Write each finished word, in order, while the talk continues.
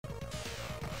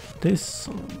this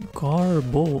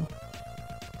garble.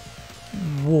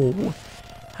 Whoa.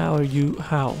 How are you?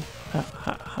 How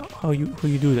you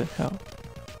do that? How?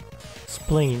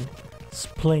 Explain.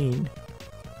 Explain.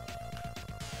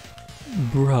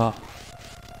 Bruh.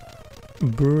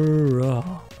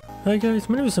 Hi guys,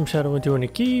 my name is Shadow and doing a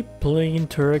keep playing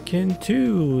Turrican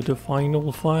 2, the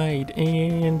final fight,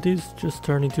 and this just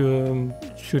turned into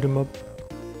shoot 'em up.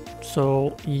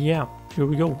 So yeah, here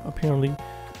we go. Apparently,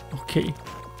 okay.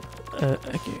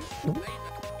 Okay.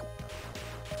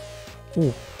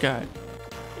 Oh god.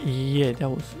 Yeah, that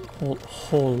was a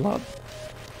whole lot.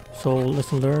 So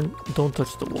lesson learned, don't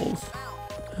touch the walls.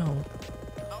 Ow.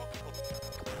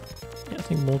 Yeah, I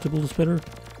think multiple is better.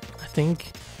 I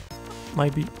think.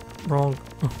 Might be wrong.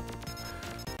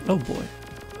 Oh boy.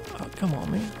 Oh, come on,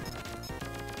 man.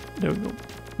 There we go.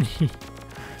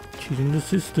 Cheating the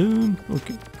system.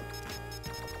 Okay.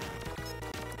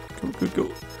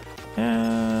 Go.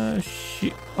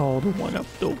 Shit. Oh, the one up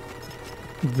though.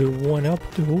 The one up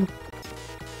though.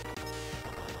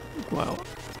 Wow.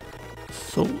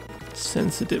 So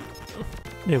sensitive.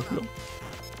 There we go.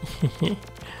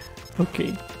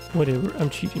 Okay. Whatever. I'm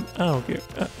cheating. I don't care.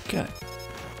 God.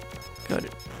 Got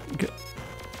it. Good.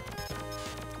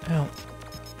 Ow.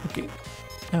 Okay.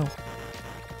 Ow.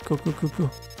 Go.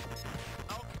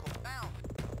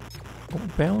 Oh,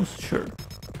 bounce? Sure.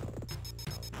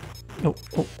 Oh,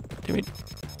 damn it.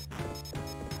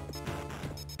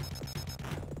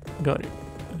 Got it.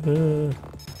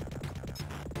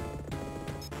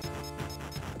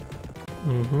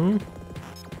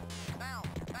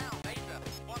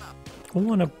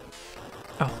 One up.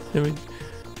 Ow, damn it.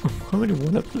 How many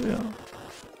one ups do I have?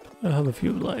 I have a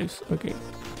few lives. Okay.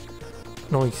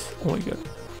 Nice. Oh my god.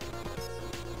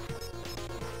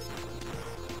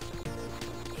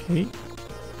 Okay.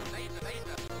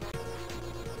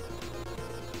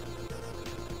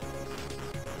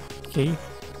 Okay.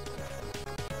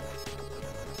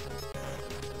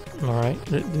 Alright.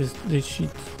 This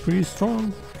sheet's pretty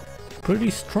strong.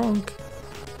 Pretty strong.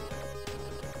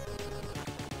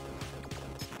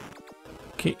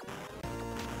 Okay.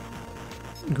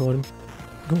 Got him.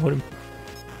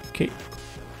 Okay.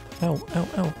 Ow.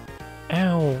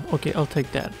 Okay, I'll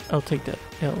take that. L.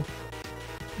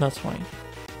 That's fine.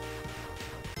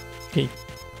 Okay.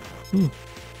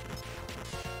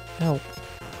 Ow.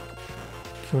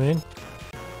 Come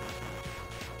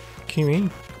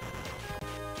in.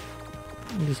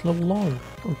 This level long.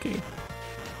 Okay.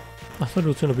 I thought it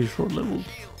was gonna be short level.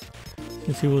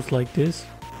 Since it was like this.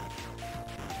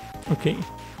 Okay.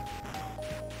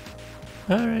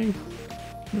 Alright.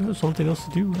 There's something else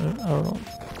to do. I don't know.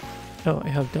 Oh, I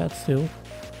have that still.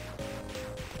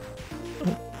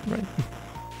 Oh, right.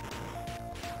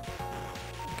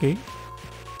 Okay.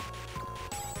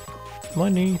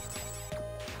 Money.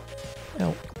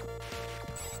 Ow.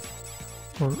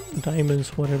 Or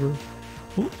diamonds, whatever.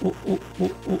 Oh.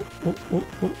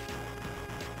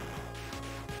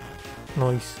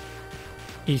 Nice.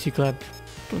 Easy clap.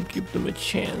 Don't give them a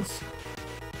chance.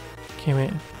 Come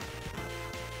in.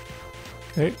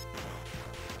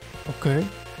 Okay.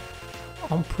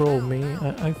 I'm pro, man.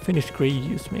 I finished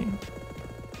GRADIUS, man.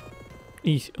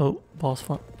 Easy. Oh, boss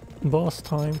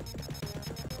time.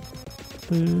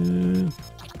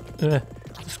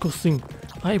 Disgusting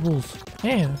eyeballs.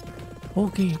 Yeah.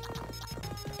 Okay.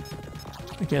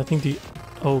 Okay, I think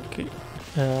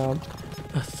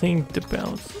I think the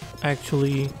bounce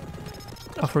actually.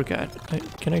 I forgot.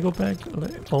 Can I go back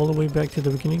all the way back to the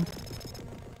beginning?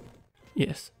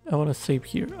 Yes, I want to save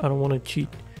here. I don't want to cheat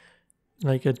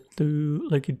like I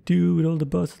do with all the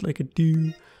bosses like I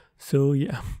do. So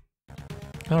yeah.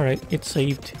 Alright, it's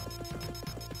saved.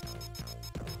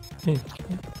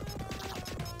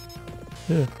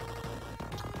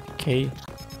 Okay.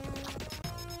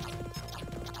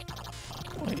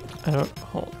 Wait, I don't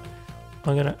hold.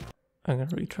 I'm gonna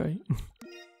retry.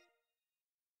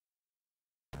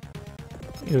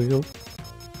 Here we go.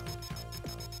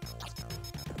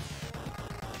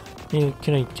 Yeah,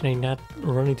 can I not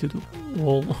run into the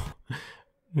wall?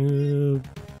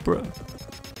 Bruh.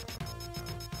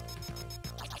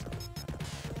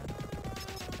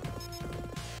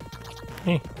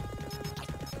 Hey.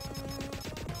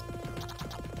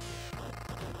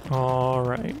 All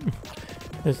right.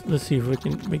 Let's see if we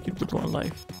can make it with one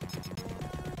life.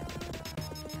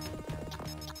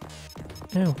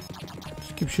 Ow.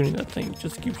 Just keep shooting that thing.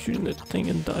 Just keep shooting that thing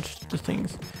and dodge the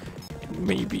things. And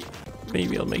maybe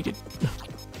I'll make it.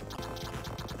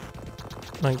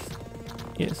 Nice.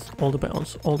 Yes, all the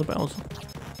bounce.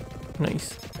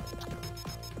 Nice.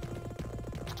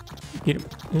 Get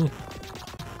him.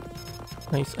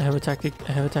 Nice, I have a tactic.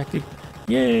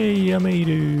 Yay, I made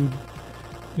it.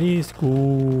 Let's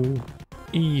go.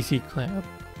 Easy clap.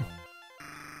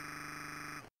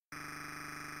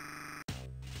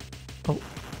 Oh,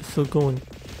 it's still going.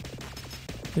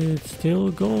 It's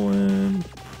still going.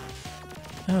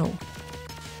 Ow.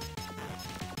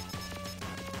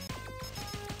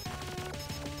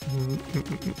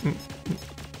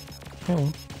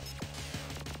 Ow.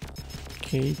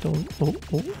 Okay, don't. Oh,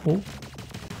 oh, oh.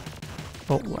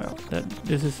 Oh wow,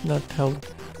 this is not how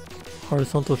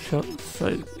horizontal shots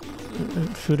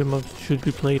shoot 'em up should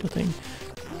be played. I think.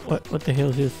 What the hell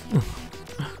is this?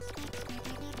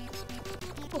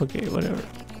 Okay, whatever.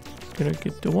 Gonna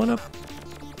get the one up.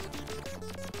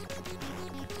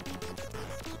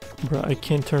 Bruh, I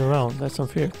can't turn around. That's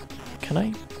unfair. Can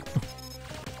I?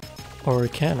 Or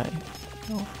can I?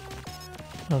 Oh,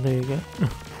 oh there you go.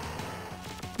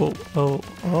 Oh, oh,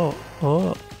 oh,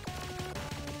 oh.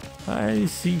 I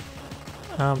see.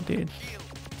 I'm dead.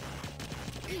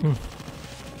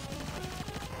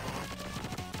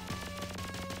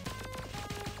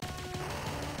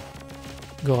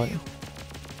 Got it.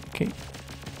 Okay.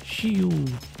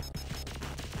 Shield.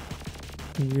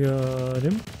 Got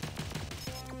him.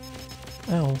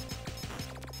 Ow.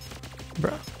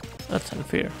 Bruh. That's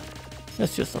unfair.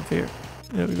 That's just unfair.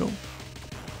 There we go.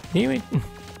 Damn it.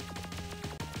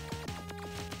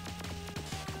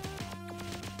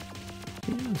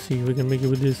 Let's see if we can make it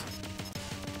with this.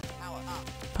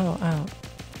 Power out.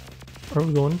 Where are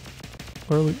we going?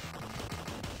 Where are we?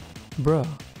 Bruh.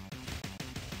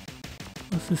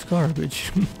 What's this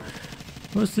garbage?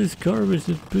 What's this garbage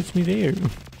that puts me there?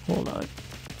 Hold on.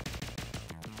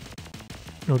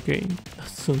 Okay.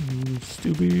 That's some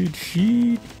stupid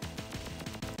shit.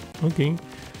 Okay.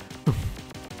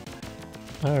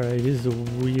 Alright, this is the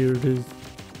weirdest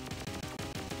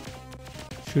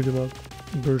shoot 'em up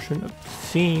version I've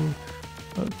seen.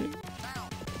 Okay.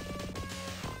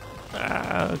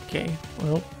 Okay.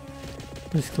 Well,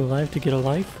 risk a life to get a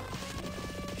life.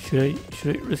 Should I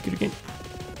risk it again?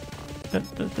 That's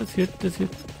good. That's good.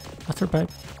 I'll start back.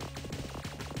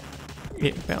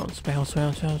 Yeah, bounce. Bounce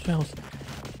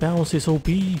is OP.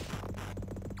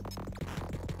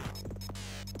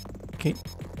 Okay.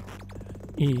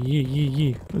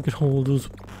 Yeah. Look at all those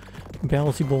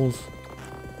bouncy balls.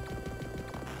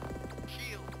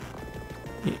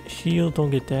 Yeah, shield, don't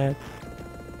get that.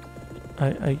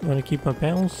 I wanna keep my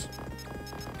bounce.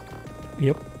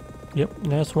 Yep,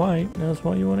 that's why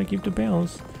you wanna keep the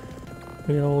bounce.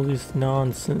 Look at all this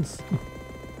nonsense.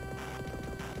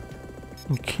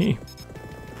 Okay.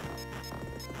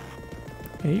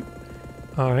 Okay.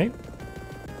 Alright.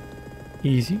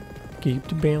 Easy. Keep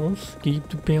the bounce. Keep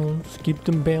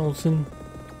them bouncing.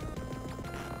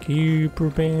 Keep her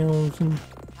bouncing.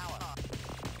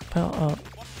 Power up.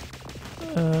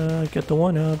 I got the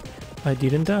one up. I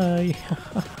didn't die.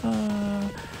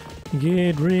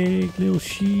 Get rigged, little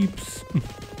sheeps.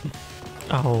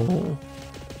 Oh.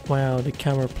 Wow, the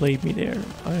camera played me there.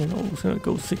 I don't know, it's gonna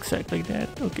go zigzag like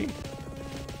that. Okay.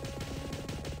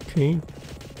 Okay.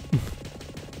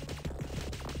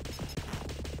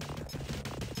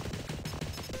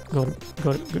 Got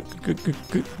it. Good.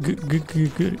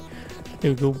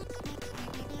 There we go.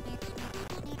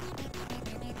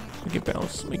 Make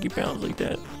it bounce like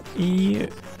that. Yeah.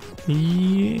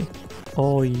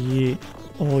 Oh yeah,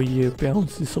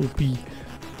 bounce is OP.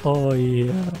 Oh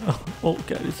yeah. Oh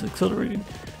god, it's accelerating.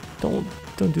 Don't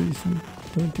do this to me.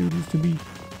 Don't do this to me.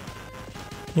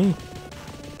 Hey.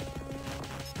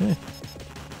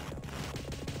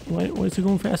 Why is it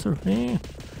going faster? Hey.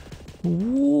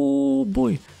 Oh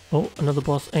boy. Oh, another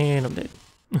boss and I'm dead.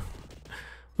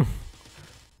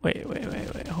 Wait.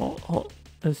 Hold.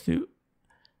 Let's do.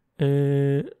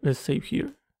 Let's save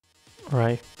here.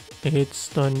 Alright. It's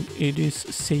done. It is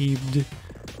saved.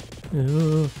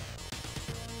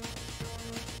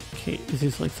 Okay, this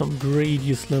is like some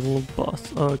GRADIUS level of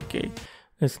boss. Okay.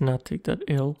 Let's not take that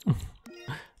L.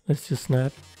 Let's just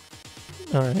not.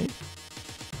 Alright.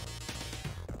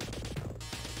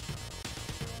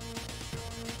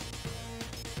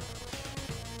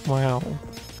 Wow.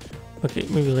 Okay,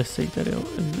 maybe let's take that L.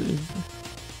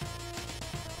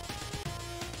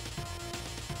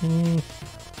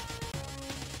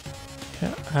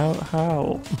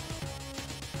 How?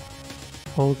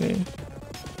 Okay.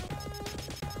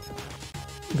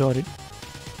 Got it.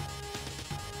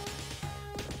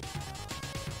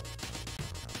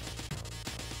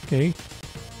 Okay.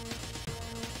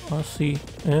 I see.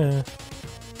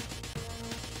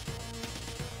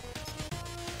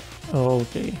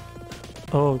 Okay.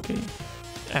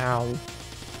 Ow.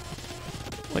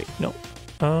 Wait, no.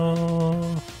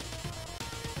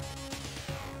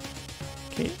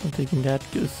 Okay, I'm taking that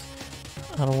because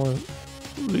I don't want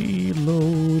to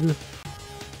reload.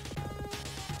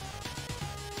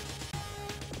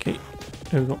 Okay,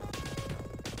 there we go.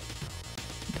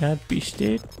 That beast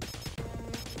dead.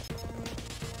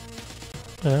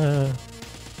 There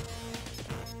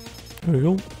we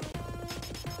go.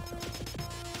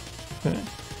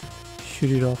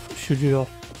 Shoot it off, shoot it off.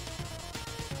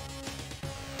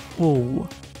 Whoa.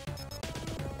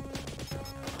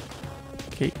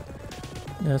 Okay,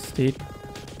 that's it.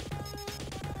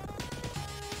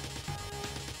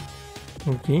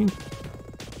 Okay.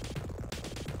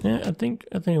 Yeah, I think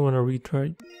I want to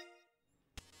retry.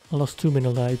 I lost too many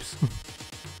lives.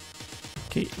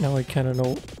 Okay, now I kind of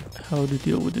know how to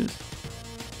deal with this.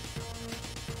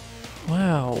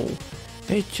 Wow,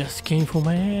 it just came for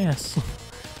my ass.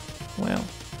 Wow.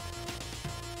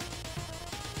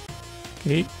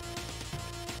 Okay,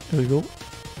 there we go.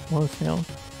 Once down.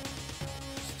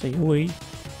 Stay away.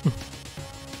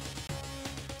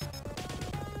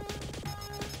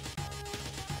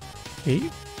 Okay.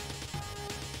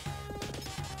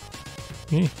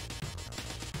 Yeah.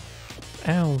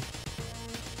 Ow.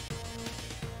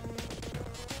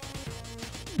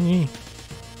 Yeah.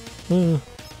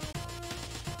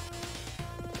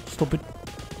 Stop it.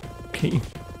 Okay.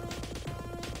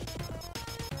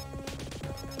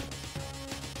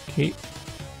 Okay.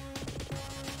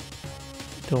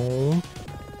 Don't.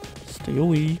 Stay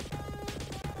away.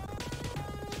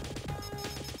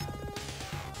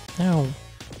 Ow.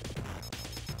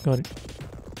 Got it.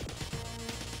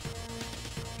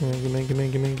 Gimme, gimme, gimme,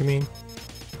 gimme, gimme.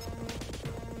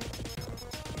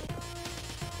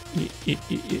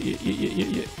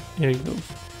 Yeah. There he goes.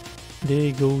 There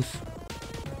he goes.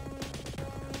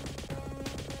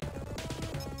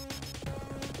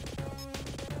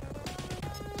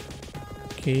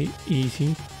 Okay,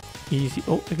 easy. Easy.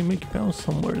 Oh, I can make it bounce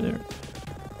somewhere there.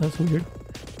 That's weird.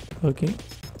 Okay.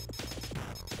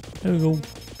 There we go.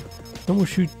 No more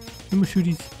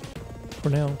shooties. For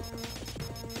now.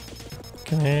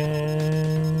 And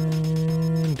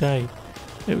die.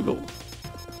 There we go.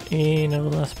 And now the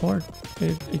last part.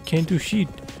 It can't do shit.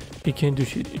 It can't do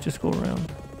shit. It just go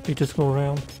around. It just go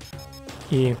around.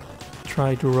 Yeah.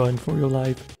 Try to run for your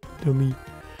life. Dummy.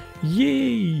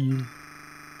 Yay!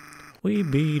 We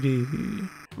beat it. Oh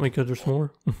my god, there's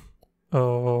more.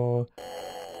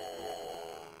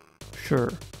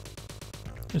 Sure.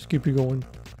 Let's keep it going.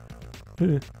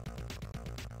 Okay.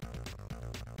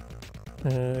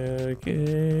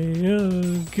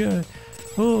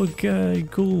 Okay,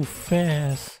 go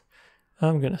fast.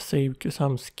 I'm gonna save because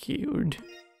I'm scared.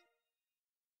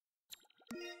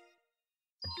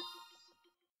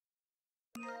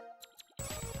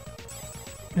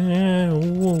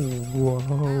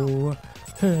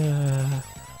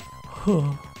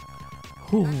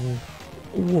 Whoa.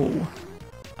 Whoa.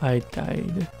 I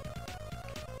died.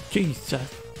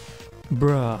 Jesus.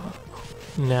 Bruh.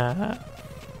 Nah.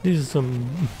 This is some...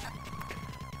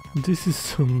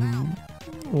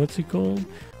 What's it called?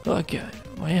 Oh god,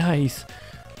 my eyes.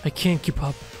 I can't keep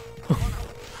up.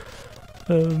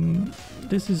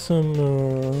 This is some...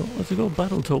 what's it called?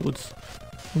 Battletoads.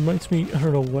 Reminds me... I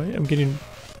don't know why I'm getting...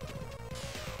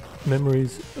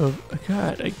 memories of...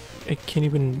 God, I can't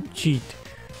even cheat.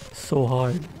 So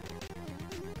hard.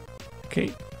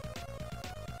 Okay.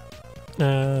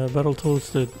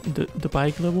 Battletoads, the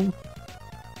bike level.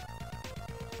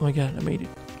 Oh my god, I made it.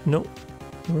 No,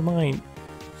 never mind.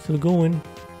 Still going.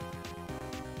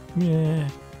 Yeah.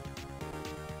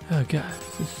 Oh god,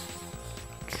 this is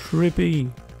trippy.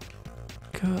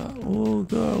 God, oh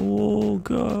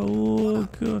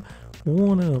god.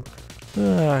 One up.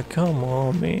 Ah, come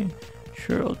on, man.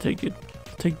 Sure, I'll take it.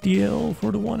 Take the L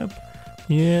for the one up.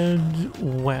 Yeah,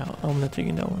 wow, I'm not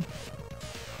taking that one.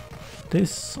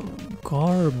 This some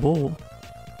garble.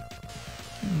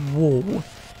 Whoa.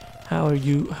 How are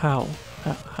you? How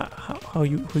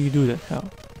you do that? How?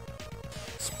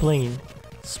 Explain.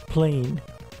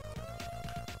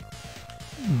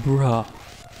 Bruh.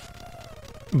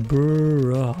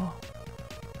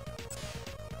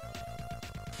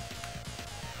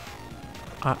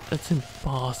 That's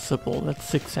impossible. That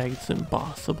zigzag is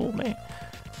impossible, man.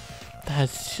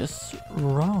 That's just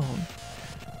wrong.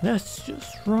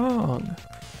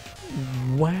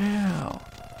 Wow.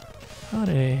 How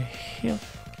the hell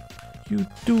you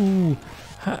do?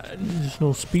 There's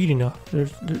no speed enough.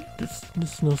 There's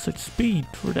no such speed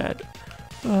for that.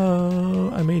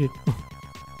 I made it.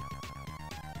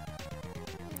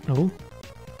 Oh,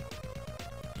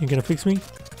 you gonna fix me?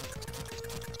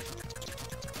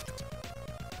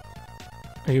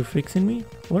 Are you fixing me?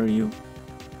 What are you?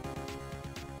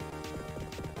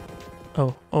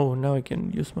 Oh, now I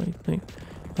can use my thing.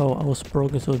 Oh, I was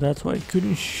broken, so that's why I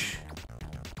couldn't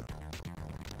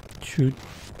shoot.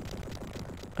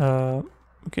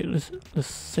 Okay, let's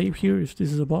save here if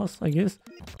this is a boss, I guess.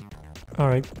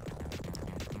 Alright.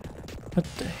 What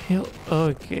the hell?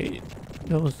 Okay,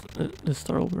 that was. Let's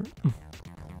start over.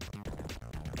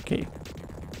 Okay.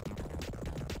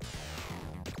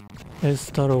 Let's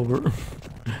start over.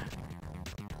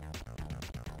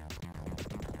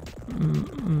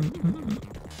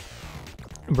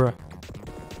 Bruh.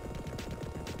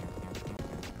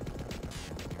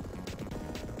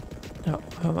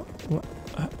 What?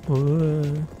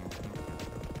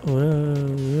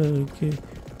 Okay.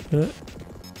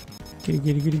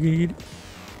 Get it.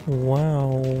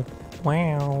 Wow.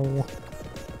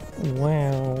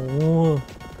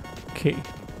 Okay.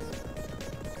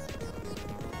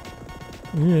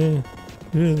 Yeah.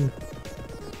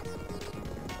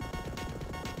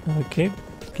 Okay.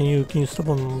 Can you stop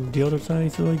on the other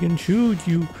side so I can shoot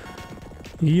you?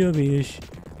 Yeah, bitch.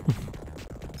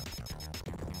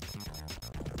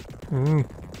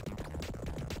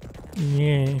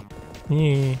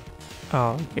 Yeah.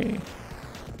 Oh, okay.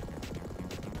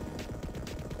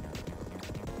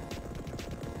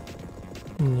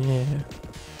 Yeah.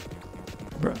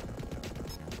 Bruh.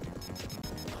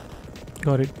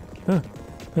 Got it.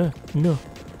 No.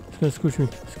 It's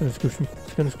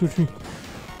gonna squish me.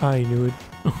 I knew it.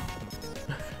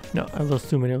 No, I lost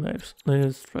too many lives.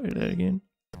 Let's try that again.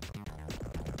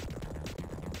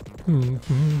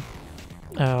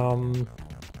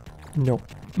 No.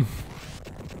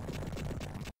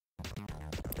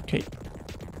 Okay.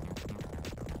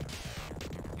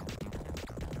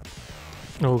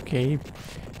 Okay.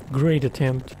 Great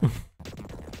attempt.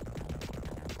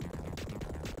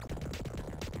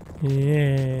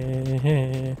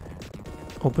 Yeah.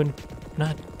 Open.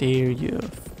 Not there, you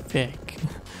feck.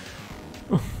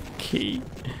 Okay.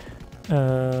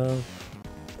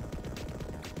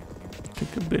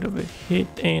 Took a bit of a hit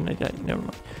and I died. Never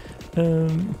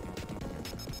mind.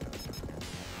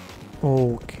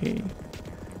 Okay.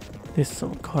 This is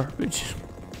some garbage.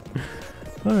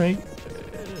 Alright.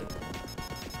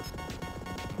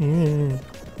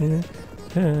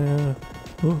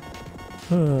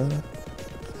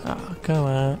 Oh, come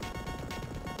on.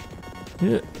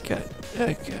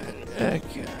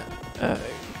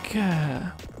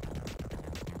 God.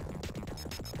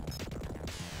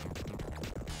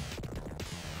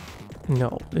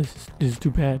 No, this is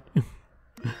too bad.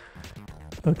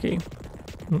 Okay.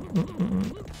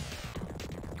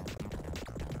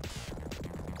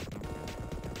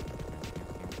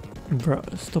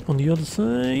 Bruh, stop on the other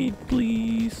side,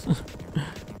 please.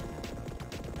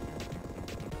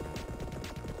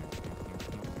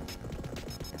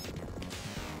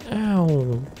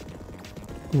 Ow.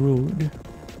 Rude.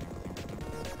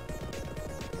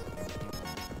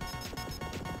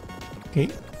 Okay.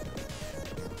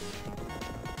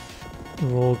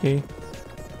 Okay.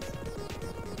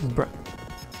 Bruh.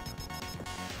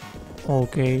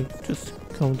 Okay, just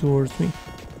come towards me.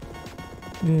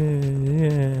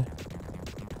 Yeah.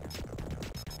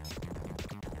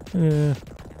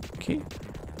 Okay.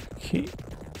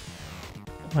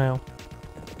 Wow.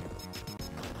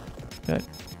 That.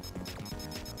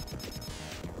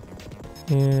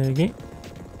 Okay.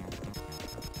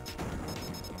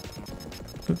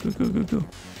 Go.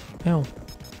 Ow.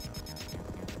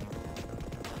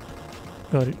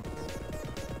 Got it.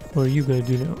 What are you gonna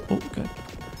do now? Oh god.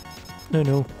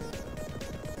 No.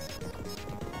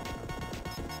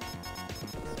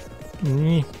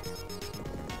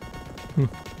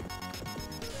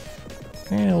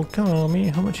 Oh, come on,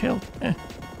 man. How much health?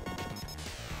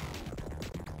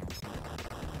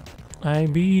 I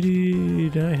beat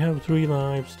it. I have 3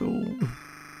 lives, though.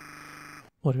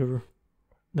 Whatever.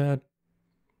 That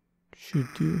should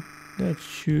do. That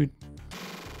should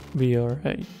be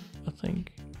alright, I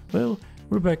think. Well,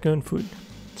 we're back on foot.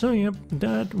 So, yep,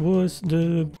 that was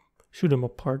the shoot 'em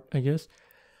up part, I guess.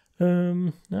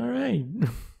 Alright.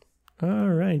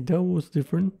 Alright, that was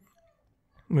different.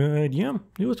 Yeah,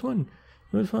 it was fun.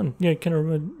 Yeah, it kind of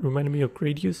reminded me of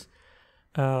GRADIUS.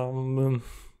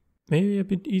 Maybe a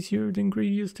bit easier than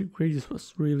GRADIUS. The GRADIUS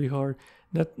was really hard.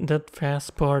 That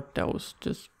fast part, that was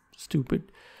just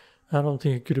stupid. I don't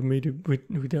think I could have made it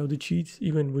without the cheats,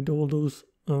 even with all those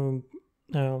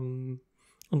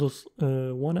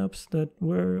one-ups that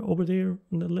were over there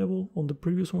on the level on the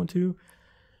previous one too.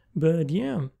 But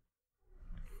yeah,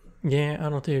 I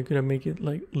don't think I could have made it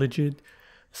like legit.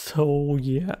 So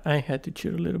yeah, I had to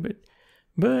cheat a little bit.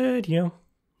 But yeah,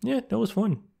 that was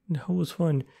fun.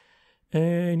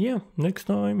 And yeah, next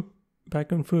time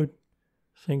back on foot.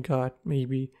 Thank God,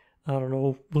 maybe I don't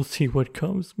know. We'll see what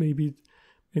comes. Maybe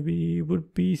it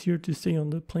would be easier to stay on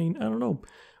the plane. I don't know.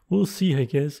 We'll see, I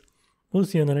guess. We'll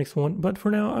see on the next one. But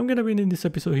for now, I'm gonna be ending this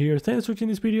episode here. Thanks for watching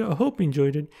this video. I hope you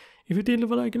enjoyed it. If you did,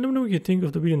 leave a like and let me know what you think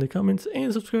of the video in the comments.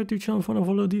 And subscribe to the channel for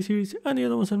follow this series and the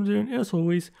other ones I'm doing. As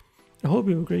always, I hope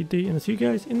you have a great day and I'll see you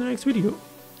guys in the next video.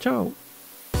 Ciao!